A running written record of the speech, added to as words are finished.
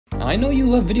I know you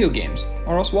love video games,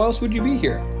 or else why else would you be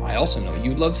here? I also know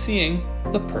you love seeing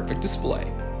the perfect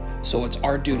display. So it's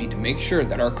our duty to make sure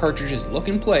that our cartridges look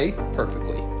and play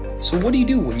perfectly. So what do you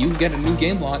do when you get a new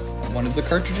game lot and one of the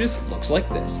cartridges looks like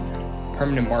this?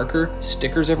 Permanent marker,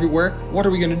 stickers everywhere. What are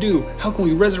we gonna do? How can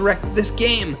we resurrect this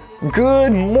game?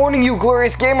 Good morning, you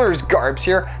glorious gamers! Garbs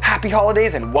here. Happy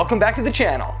holidays and welcome back to the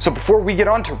channel. So before we get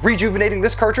on to rejuvenating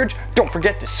this cartridge, don't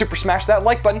forget to super smash that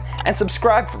like button and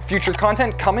subscribe for future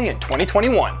content coming in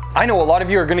 2021. I know a lot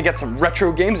of you are gonna get some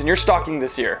retro games in your stocking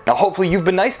this year. Now hopefully you've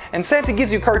been nice and Santa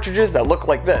gives you cartridges that look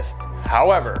like this.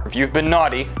 However, if you've been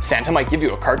naughty, Santa might give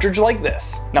you a cartridge like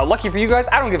this. Now lucky for you guys,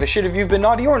 I don't give a shit if you've been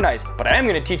naughty or nice, but I am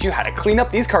gonna teach you how to clean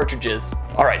up these cartridges.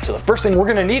 Alright, so the first thing we're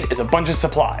gonna need is a bunch of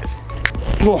supplies.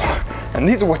 And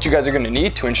these are what you guys are gonna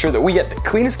need to ensure that we get the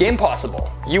cleanest game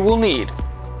possible. You will need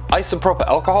isopropyl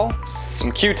alcohol,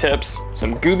 some Q-tips,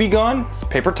 some Gooby Gone,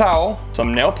 paper towel,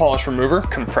 some nail polish remover,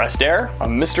 compressed air, a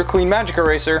Mr. Clean magic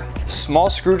eraser, small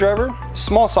screwdriver,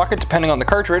 small socket depending on the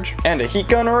cartridge, and a heat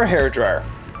gun or a hair dryer.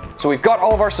 So we've got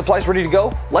all of our supplies ready to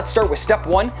go. Let's start with step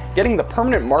one, getting the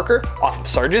permanent marker off of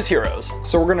Sarge's Heroes.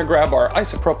 So we're gonna grab our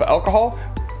isopropyl alcohol,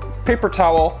 paper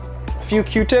towel, a few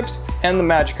Q-tips, and the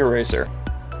magic eraser.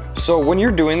 So when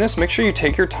you're doing this, make sure you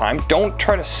take your time. Don't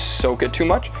try to soak it too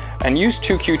much and use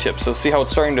 2 Q-tips. So see how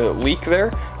it's starting to leak there?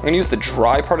 I'm gonna use the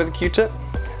dry part of the Q-tip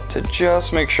to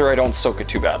just make sure I don't soak it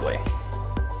too badly.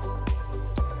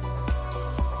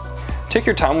 Take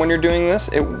your time when you're doing this.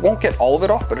 It won't get all of it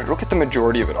off, but it'll get the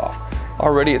majority of it off.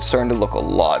 Already it's starting to look a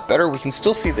lot better. We can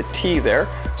still see the T there,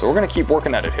 so we're gonna keep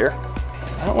working at it here.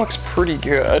 That looks pretty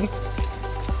good.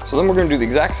 So then we're gonna do the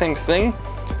exact same thing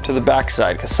to the back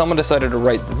side, because someone decided to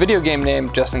write the video game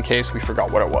name just in case we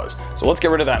forgot what it was. So let's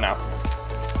get rid of that now.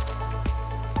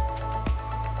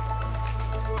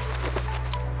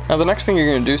 Now the next thing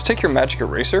you're gonna do is take your magic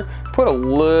eraser, put a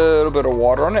little bit of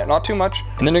water on it, not too much,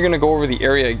 and then you're gonna go over the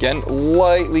area again,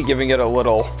 lightly giving it a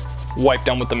little wipe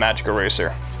down with the magic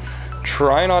eraser.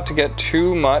 Try not to get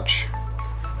too much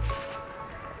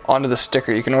onto the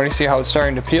sticker. You can already see how it's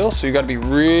starting to peel, so you gotta be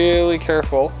really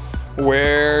careful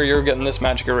where you're getting this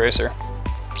magic eraser.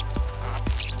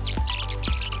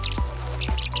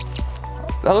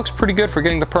 That looks pretty good for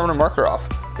getting the permanent marker off.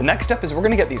 The next step is we're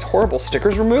gonna get these horrible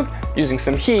stickers removed using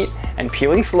some heat and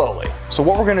peeling slowly. So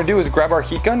what we're gonna do is grab our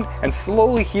heat gun and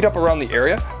slowly heat up around the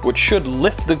area, which should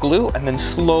lift the glue, and then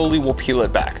slowly we'll peel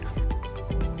it back.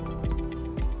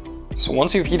 So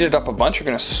once you've heated up a bunch, you're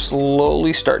gonna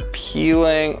slowly start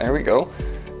peeling, there we go,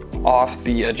 off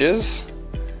the edges.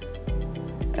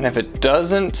 And if it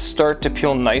doesn't start to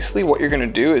peel nicely, what you're gonna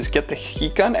do is get the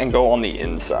heat gun and go on the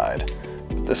inside.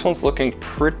 This one's looking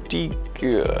pretty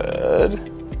good.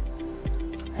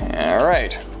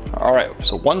 All right,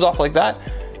 so one's off like that.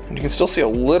 And you can still see a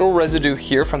little residue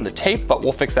here from the tape, but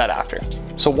we'll fix that after.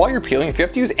 So while you're peeling, if you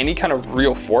have to use any kind of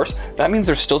real force, that means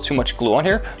there's still too much glue on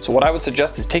here. So what I would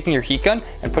suggest is taking your heat gun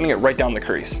and putting it right down the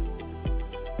crease.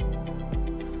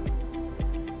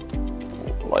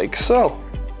 Like so.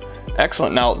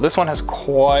 Excellent. Now this one has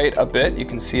quite a bit, you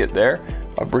can see it there,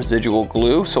 of residual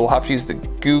glue, so we'll have to use the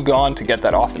Goo Gone to get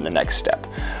that off in the next step.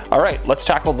 All right, let's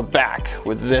tackle the back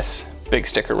with this big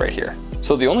sticker right here.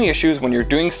 So the only issue is when you're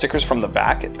doing stickers from the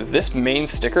back, this main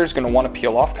sticker is going to want to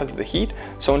peel off because of the heat,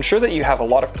 so ensure that you have a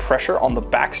lot of pressure on the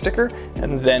back sticker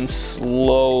and then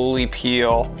slowly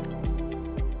peel.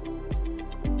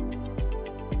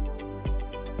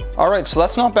 Alright, so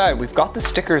that's not bad. We've got the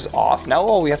stickers off. Now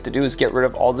all we have to do is get rid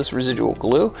of all this residual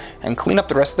glue and clean up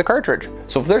the rest of the cartridge.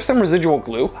 So if there's some residual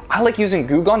glue, I like using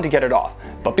Goo Gone to get it off.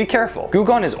 But be careful. Goo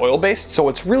Gone is oil-based, so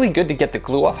it's really good to get the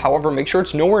glue off. However, make sure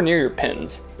it's nowhere near your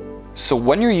pins. So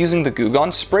when you're using the Goo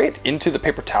Gone, spray it into the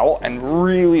paper towel and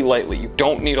really lightly. You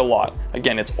don't need a lot.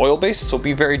 Again, it's oil-based, so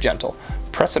be very gentle.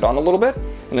 Press it on a little bit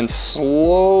and then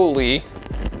slowly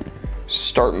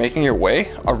start making your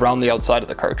way around the outside of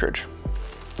the cartridge.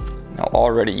 Now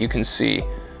already you can see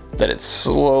that it's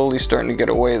slowly starting to get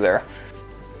away there.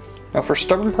 Now for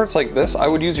stubborn parts like this, I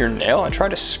would use your nail and try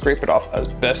to scrape it off as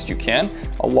best you can,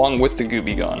 along with the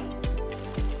Gooby Gone.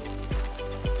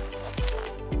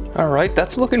 Alright,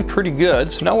 that's looking pretty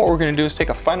good. So now what we're gonna do is take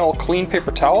a final clean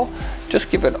paper towel,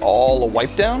 just give it all a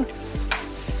wipe down.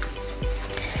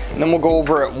 And then we'll go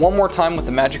over it one more time with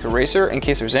the magic eraser in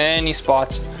case there's any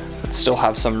spots that still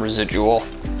have some residual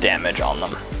damage on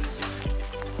them.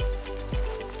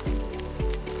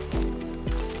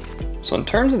 So in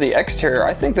terms of the exterior,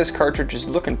 I think this cartridge is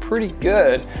looking pretty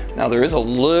good. Now there is a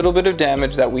little bit of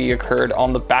damage that we occurred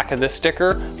on the back of this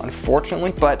sticker,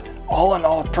 unfortunately, but all in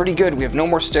all, pretty good. We have no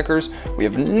more stickers, we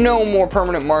have no more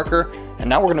permanent marker, And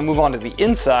now we're gonna move on to the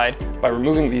inside by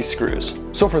removing these screws.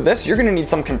 So for this, you're gonna need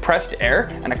some compressed air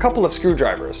and a couple of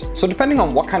screwdrivers. So depending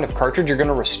on what kind of cartridge you're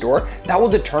gonna restore, that will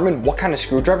determine what kind of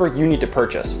screwdriver you need to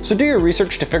purchase. So do your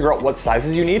research to figure out what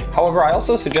sizes you need. However, I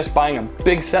also suggest buying a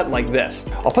big set like this.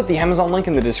 I'll put the Amazon link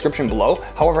in the description below.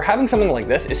 However, having something like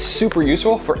this is super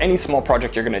useful for any small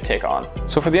project you're gonna take on.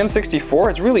 So for the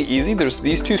N64, it's really easy. There's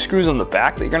these two screws on the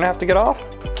back that you're gonna have to get off.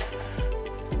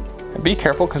 And be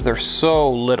careful because they're so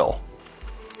little.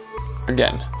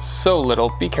 Again, so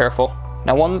little, be careful.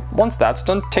 Now once that's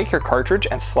done, take your cartridge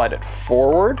and slide it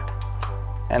forward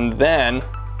and then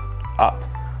up,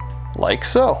 like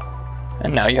so.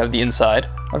 And now you have the inside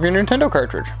of your Nintendo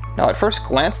cartridge. Now at first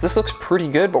glance, this looks pretty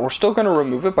good, but we're still gonna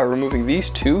remove it by removing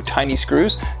these two tiny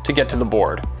screws to get to the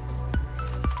board.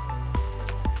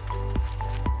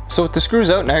 So with the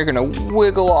screws out, now you're gonna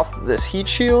wiggle off this heat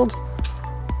shield.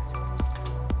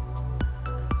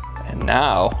 And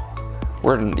now,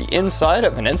 we're in the inside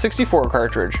of an N64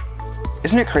 cartridge.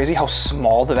 Isn't it crazy how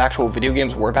small the actual video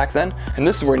games were back then? And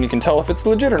this is where you can tell if it's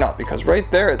legit or not, because right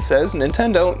there it says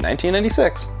Nintendo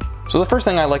 1996. So the first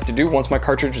thing I like to do once my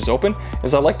cartridge is open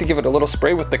is I like to give it a little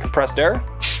spray with the compressed air.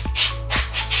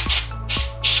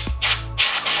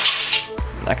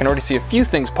 I can already see a few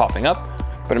things popping up,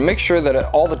 but make sure that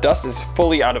all the dust is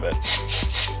fully out of it.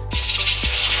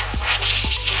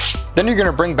 Then you're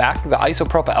gonna bring back the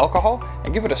isopropyl alcohol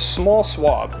and give it a small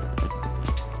swab.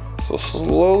 So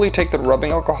slowly take the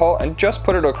rubbing alcohol and just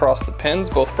put it across the pins,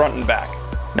 both front and back.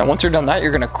 Now once you're done that,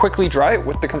 you're gonna quickly dry it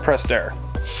with the compressed air.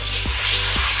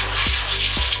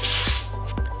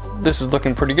 This is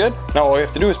looking pretty good. Now all you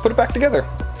have to do is put it back together.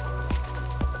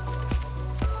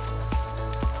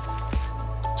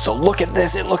 So look at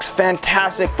this, it looks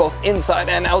fantastic, both inside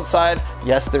and outside.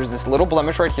 Yes, there's this little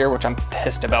blemish right here, which I'm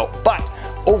pissed about, but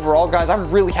overall, guys, I'm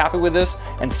really happy with this,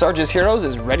 and Sarge's Heroes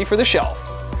is ready for the shelf.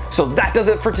 So that does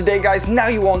it for today, guys. Now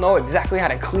you all know exactly how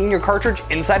to clean your cartridge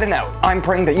inside and out. I'm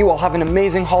praying that you all have an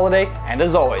amazing holiday, and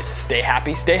as always, stay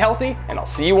happy, stay healthy, and I'll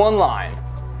see you online.